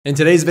In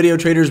today's video,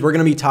 traders, we're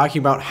going to be talking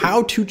about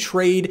how to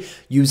trade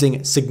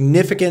using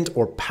significant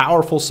or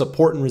powerful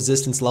support and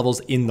resistance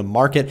levels in the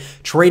market,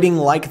 trading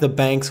like the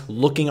banks,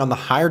 looking on the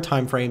higher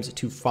time frames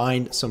to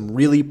find some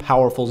really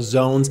powerful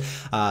zones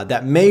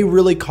that may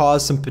really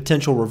cause some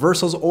potential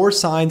reversals or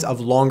signs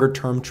of longer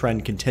term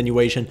trend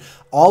continuation.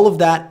 All of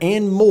that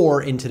and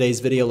more in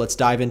today's video. Let's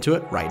dive into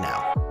it right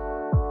now.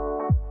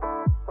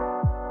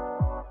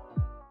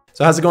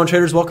 So how's it going,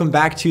 traders? Welcome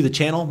back to the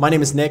channel. My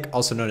name is Nick,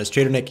 also known as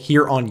Trader Nick.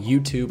 Here on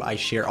YouTube, I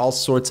share all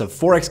sorts of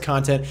Forex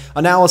content,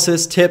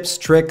 analysis, tips,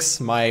 tricks,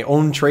 my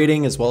own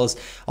trading, as well as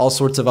all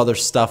sorts of other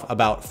stuff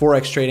about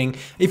Forex trading.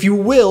 If you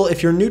will,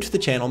 if you're new to the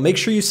channel, make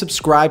sure you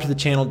subscribe to the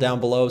channel down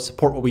below,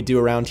 support what we do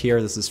around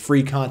here. This is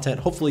free content,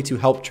 hopefully to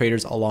help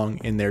traders along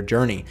in their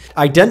journey.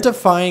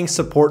 Identifying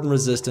support and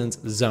resistance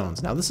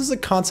zones. Now, this is a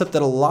concept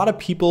that a lot of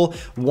people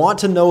want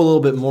to know a little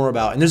bit more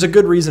about, and there's a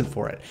good reason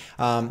for it.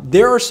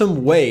 There are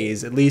some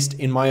ways, at least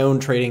in my own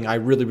trading, I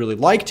really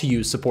like to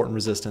use support and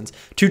resistance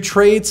to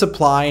trade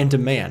supply and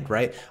demand,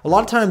 right? A lot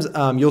of times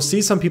you'll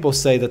see some people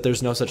say that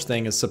there's no such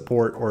thing as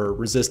support or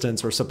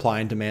resistance or supply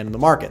and demand in the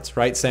markets,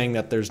 right? Saying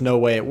that there's no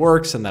way it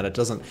works and that it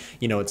doesn't,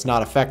 it's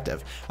not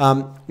effective.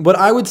 What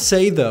I would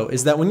say though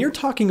is that when you're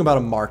talking about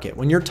a market,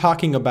 when you're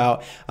talking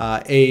about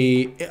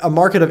a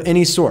market of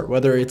any sort,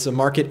 whether it's a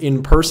market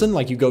in person,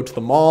 like you go to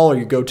the mall or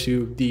you go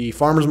to the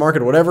farmer's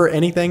market or whatever,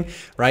 anything,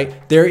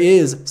 right? There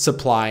is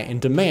supply and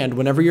demand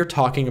whenever you're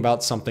talking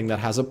about something that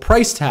has a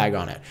price tag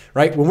on it,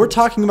 right? When we're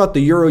talking about the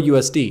Euro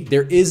USD,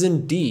 there is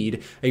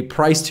indeed a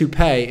price to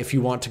pay if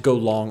you want to go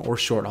long or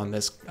short on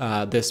this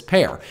this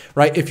pair,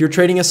 right? If you're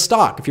trading a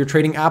stock, if you're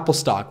trading Apple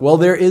stock, well,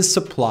 there is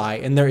supply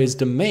and there is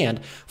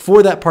demand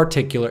for that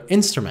particular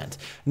instrument.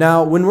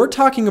 Now, when we're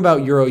talking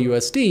about Euro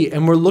USD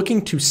and we're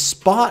looking to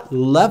spot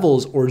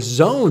levels or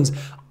zones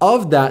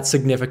of that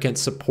significant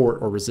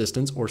support or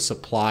resistance or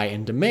supply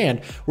and demand,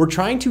 we're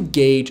trying to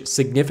gauge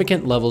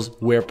significant levels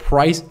where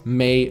price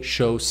may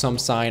show some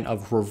sign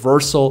of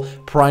reversal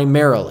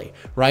primarily,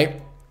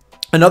 right?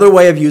 Another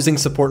way of using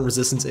support and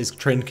resistance is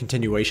trend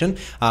continuation,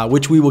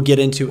 which we will get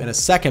into in a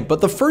second. But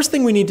the first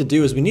thing we need to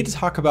do is we need to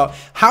talk about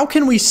how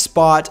can we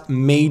spot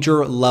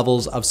major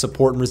levels of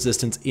support and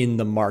resistance in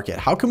the market?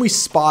 How can we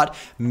spot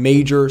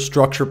major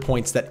structure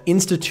points that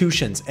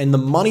institutions and the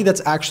money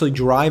that's actually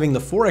driving the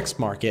Forex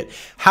market,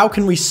 how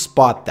can we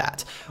spot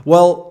that?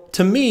 Well,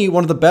 to me,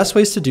 one of the best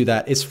ways to do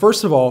that is,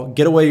 first of all,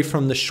 get away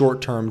from the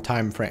short-term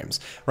time frames,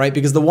 right?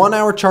 Because the 1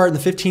 hour chart and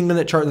the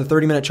 15-minute chart and the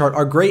 30-minute chart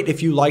are great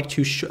if you like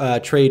to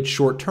trade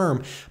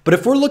short-term. But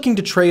if we're looking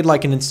to trade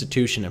like an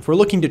institution, if we're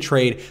looking to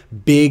trade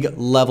big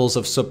levels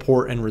of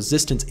support and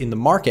resistance in the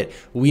market,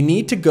 we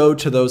need to go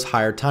to those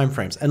higher time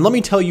frames. And let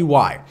me tell you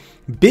why.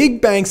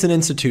 Big banks and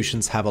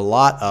institutions have a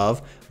lot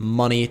of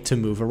money to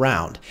move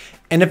around.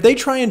 And if they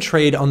try and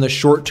trade on the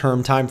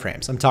short-term time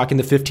frames, I'm talking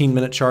the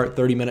 15-minute chart,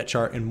 30-minute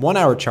chart, and 1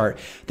 hour chart,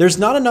 there's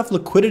not enough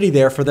liquidity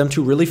there for them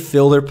to really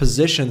fill their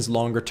positions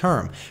longer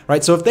term,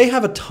 right? So if they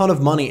have a ton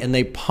of money and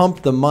they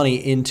pump the money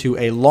into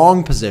a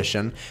long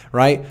position,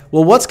 right?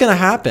 Well, what's going to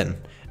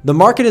happen? The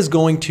market is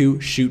going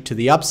to shoot to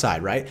the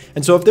upside, right?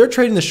 And so if they're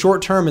trading the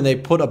short term and they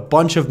put a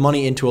bunch of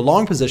money into a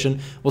long position,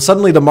 well,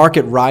 suddenly the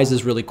market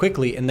rises really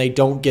quickly and they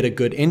don't get a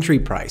good entry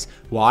price.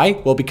 Why?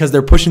 Well, because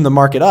they're pushing the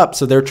market up.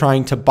 So they're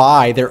trying to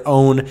buy their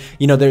own,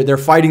 they're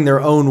fighting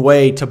their own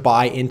way to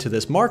buy into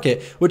this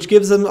market, which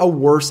gives them a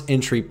worse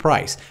entry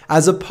price.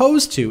 As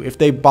opposed to if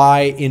they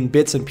buy in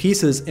bits and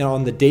pieces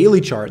on the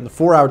daily chart, and the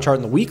 4 hour chart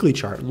and the weekly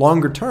chart,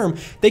 longer term,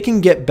 they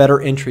can get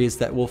better entries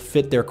that will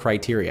fit their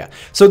criteria.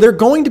 So they're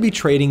going to be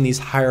trading these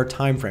higher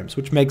time frames,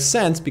 which makes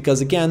sense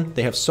because, again,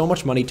 they have so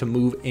much money to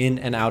move in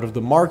and out of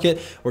the market.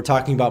 We're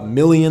talking about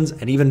millions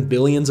and even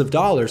billions of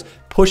dollars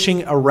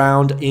pushing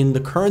around in the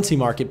currency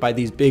market by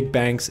these big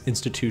banks,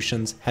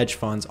 institutions, hedge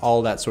funds,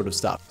 all that sort of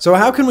stuff. So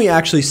how can we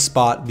actually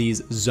spot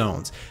these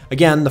zones?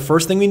 Again, the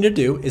first thing we need to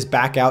do is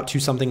back out to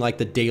something like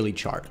the daily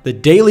chart. The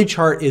daily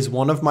chart is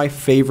one of my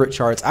favorite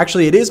charts.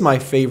 Actually, it is my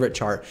favorite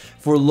chart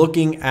for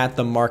looking at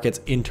the markets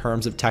in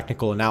terms of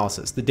technical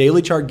analysis. The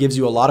daily chart gives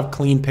you a lot of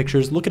clean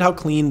pictures. Look at how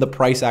clean the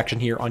price action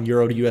here on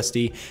Euro to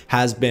USD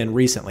has been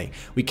recently.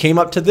 We came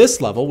up to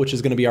this level, which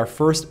is going to be our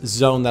first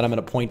zone that I'm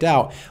going to point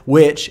out,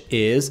 which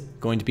is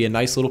going to be a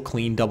nice little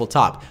clean double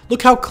top.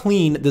 Look how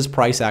clean this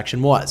price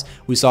action was.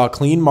 We saw a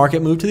clean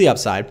market move to the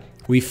upside.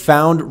 We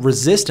found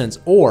resistance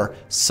or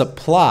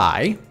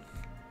supply,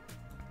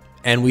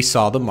 and we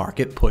saw the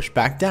market push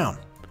back down,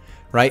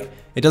 right?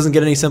 It doesn't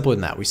get any simpler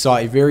than that. We saw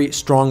a very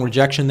strong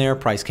rejection there.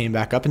 Price came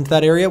back up into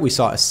that area. We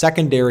saw a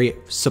secondary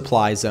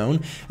supply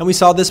zone, and we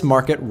saw this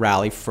market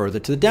rally further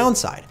to the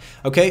downside.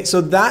 Okay,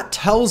 so that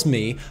tells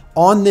me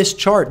on this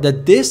chart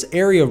that this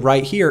area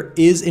right here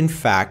is in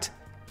fact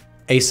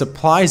a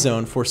supply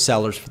zone for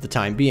sellers for the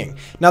time being.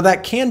 Now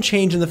that can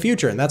change in the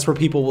future, and that's where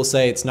people will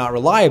say it's not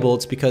reliable.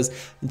 It's because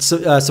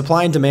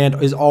supply and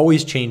demand is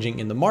always changing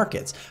in the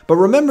markets. But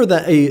remember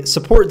that a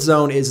support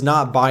zone is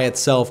not by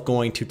itself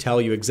going to tell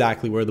you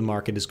exactly where the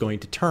market is going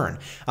to turn,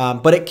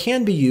 but it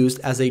can be used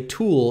as a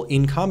tool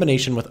in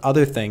combination with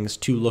other things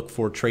to look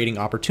for trading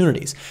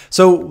opportunities.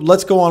 So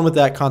let's go on with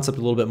that concept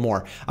a little bit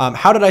more.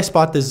 How did I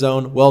spot this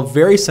zone? Well,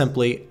 very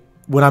simply,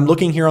 when I'm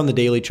looking here on the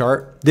daily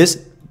chart,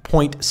 this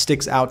point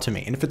sticks out to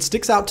me. And if it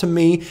sticks out to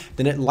me,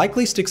 then it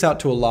likely sticks out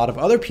to a lot of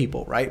other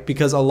people, right?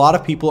 Because a lot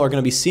of people are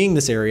going to be seeing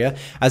this area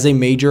as a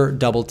major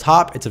double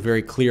top. It's a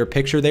very clear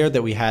picture there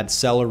that we had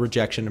seller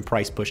rejection and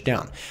price push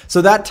down.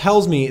 So that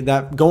tells me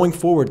that going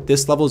forward,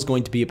 this level is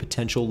going to be a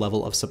potential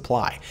level of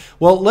supply.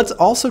 Well, let's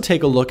also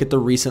take a look at the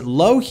recent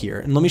low here.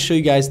 And let me show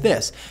you guys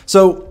this.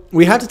 So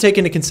we have to take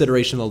into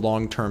consideration the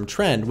long-term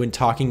trend when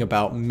talking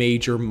about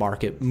major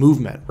market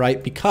movement,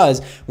 right?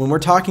 Because when we're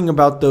talking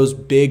about those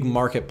big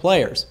market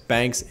players,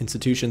 banks,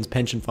 institutions,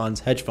 pension funds,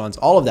 hedge funds,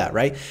 all of that,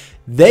 right?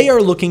 They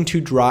are looking to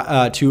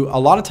a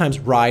lot of times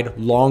ride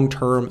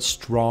long-term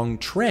strong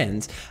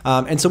trends.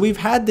 And so we've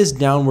had this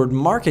downward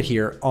market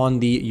here on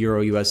the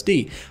Euro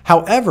USD.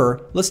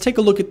 However, let's take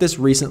a look at this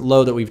recent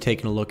low that we've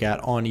taken a look at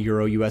on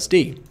Euro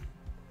USD.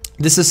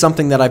 This is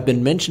something that I've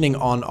been mentioning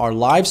on our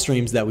live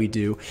streams that we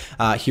do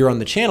here on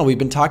the channel. We've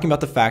been talking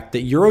about the fact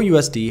that Euro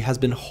USD has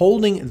been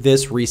holding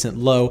this recent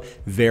low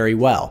very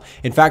well.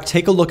 In fact,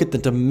 take a look at the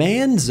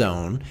demand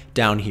zone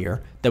down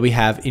here that we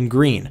have in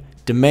green.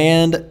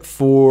 Demand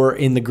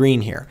in the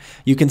green here.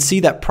 You can see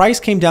that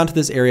price came down to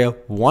this area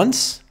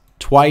once,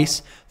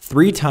 twice,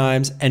 3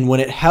 times, and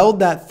when it held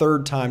that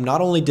third time, not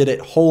only did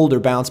it hold or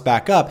bounce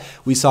back up,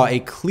 we saw a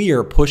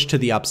clear push to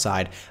the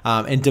upside,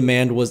 and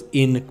demand was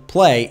in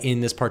play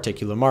in this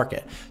particular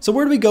market. So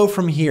where do we go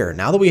from here?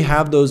 Now that we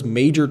have those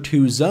major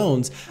 2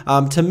 zones,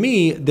 to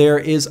me, there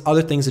is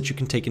other things that you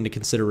can take into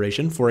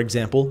consideration. For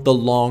example, the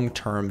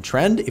long-term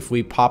trend. If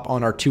we pop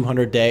on our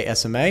 200-day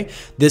SMA,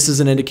 this is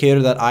an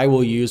indicator that I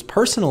will use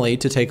personally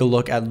to take a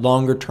look at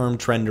longer-term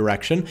trend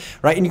direction,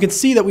 right? And you can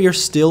see that we are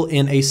still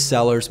in a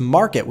seller's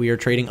market. We are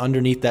trading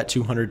underneath that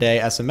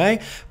 200-day SMA.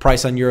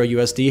 Price on Euro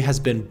USD has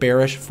been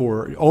bearish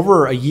for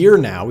over a year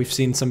now. We've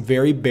seen some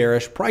very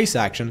bearish price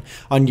action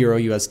on Euro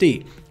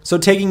USD. So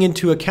taking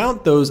into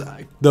account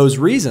those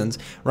reasons,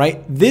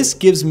 right, this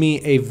gives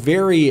me a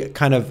very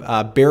kind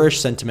of bearish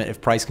sentiment if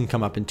price can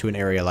come up into an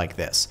area like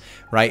this,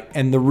 right?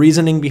 And the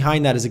reasoning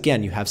behind that is,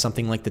 again, you have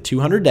something like the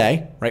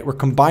 200-day, right? We're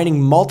combining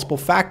multiple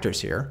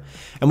factors here.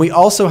 And we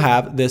also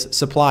have this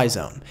supply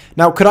zone.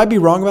 Now, could I be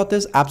wrong about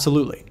this?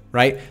 Absolutely.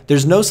 Right?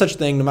 There's no such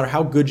thing, no matter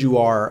how good you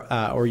are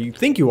or you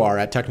think you are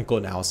at technical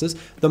analysis,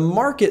 the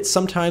market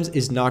sometimes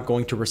is not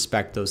going to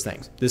respect those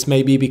things. This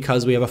may be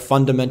because we have a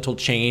fundamental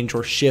change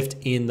or shift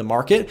in the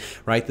market,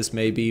 right? This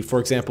may be, for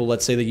example,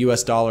 let's say the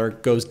US dollar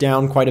goes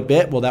down quite a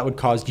bit. Well, that would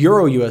cause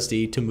Euro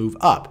USD to move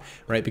up,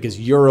 right? Because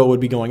Euro would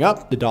be going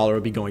up, the dollar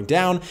would be going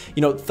down.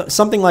 You know,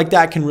 something like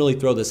that can really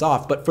throw this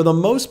off. But for the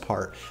most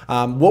part,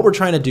 what we're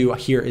trying to do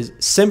here is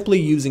simply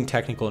using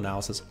technical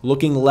analysis,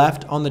 looking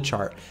left on the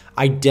chart,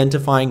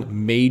 identifying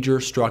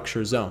major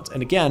structure zones.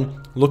 And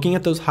again, looking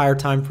at those higher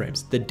time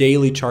frames, the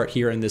daily chart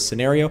here in this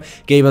scenario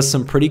gave us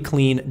some pretty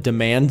clean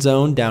demand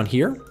zone down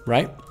here,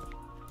 right?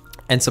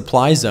 And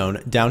supply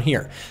zone down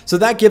here. So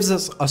that gives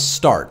us a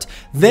start.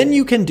 Then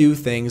you can do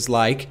things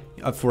like,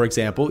 for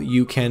example,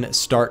 you can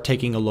start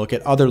taking a look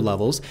at other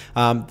levels.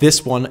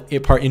 This one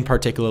in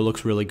particular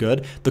looks really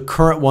good. The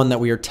current one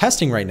that we are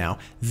testing right now,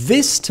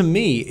 this to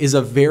me is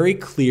a very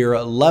clear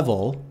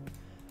level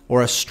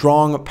or a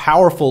strong,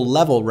 powerful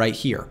level right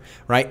here,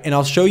 right? And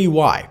I'll show you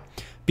why.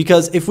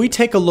 Because if we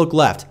take a look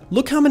left,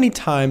 look how many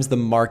times the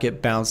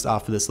market bounced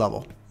off of this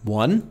level.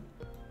 1,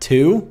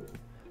 2,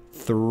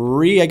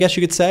 3, I guess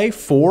you could say,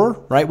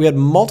 4, right? We had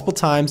multiple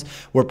times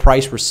where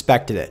price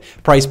respected it.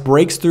 Price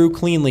breaks through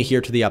cleanly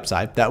here to the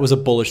upside. That was a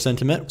bullish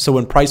sentiment. So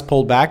when price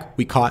pulled back,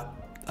 we caught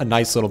a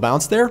nice little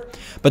bounce there.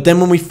 But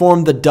then when we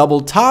formed the double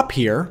top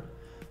here,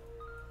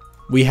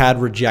 we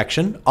had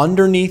rejection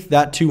underneath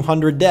that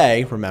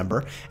 200-day,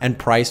 remember, and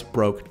price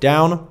broke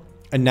down.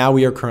 And now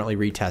we are currently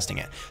retesting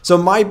it. So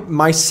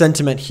my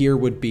sentiment here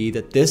would be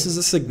that this is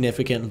a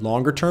significant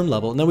longer term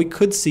level, and then we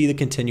could see the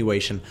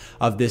continuation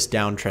of this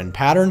downtrend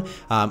pattern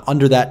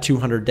under that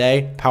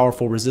 200-day,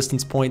 powerful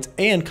resistance points,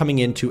 and coming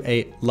into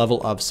a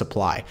level of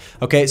supply.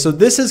 Okay, so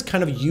this is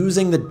kind of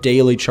using the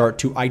daily chart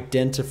to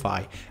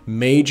identify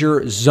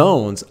major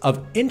zones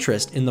of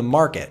interest in the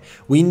market.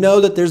 We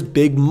know that there's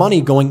big money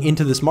going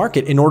into this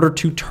market in order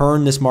to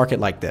turn this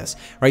market like this,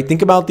 right?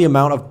 Think about the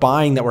amount of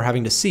buying that we're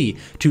having to see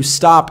to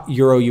stop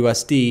Euro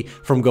USD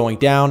from going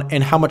down,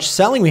 and how much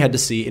selling we had to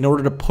see in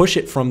order to push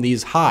it from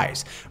these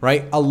highs,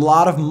 right? A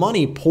lot of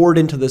money poured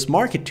into this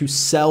market to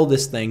sell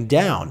this thing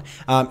down.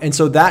 And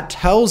so that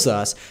tells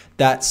us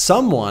that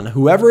someone,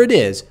 whoever it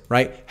is,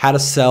 right, had a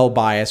sell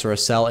bias or a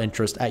sell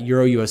interest at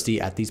Euro USD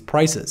at these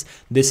prices.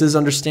 This is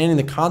understanding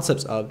the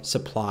concepts of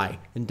supply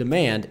and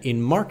demand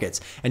in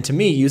markets. And to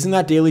me, using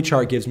that daily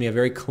chart gives me a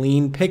very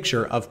clean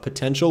picture of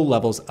potential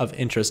levels of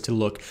interest to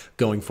look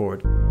going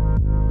forward.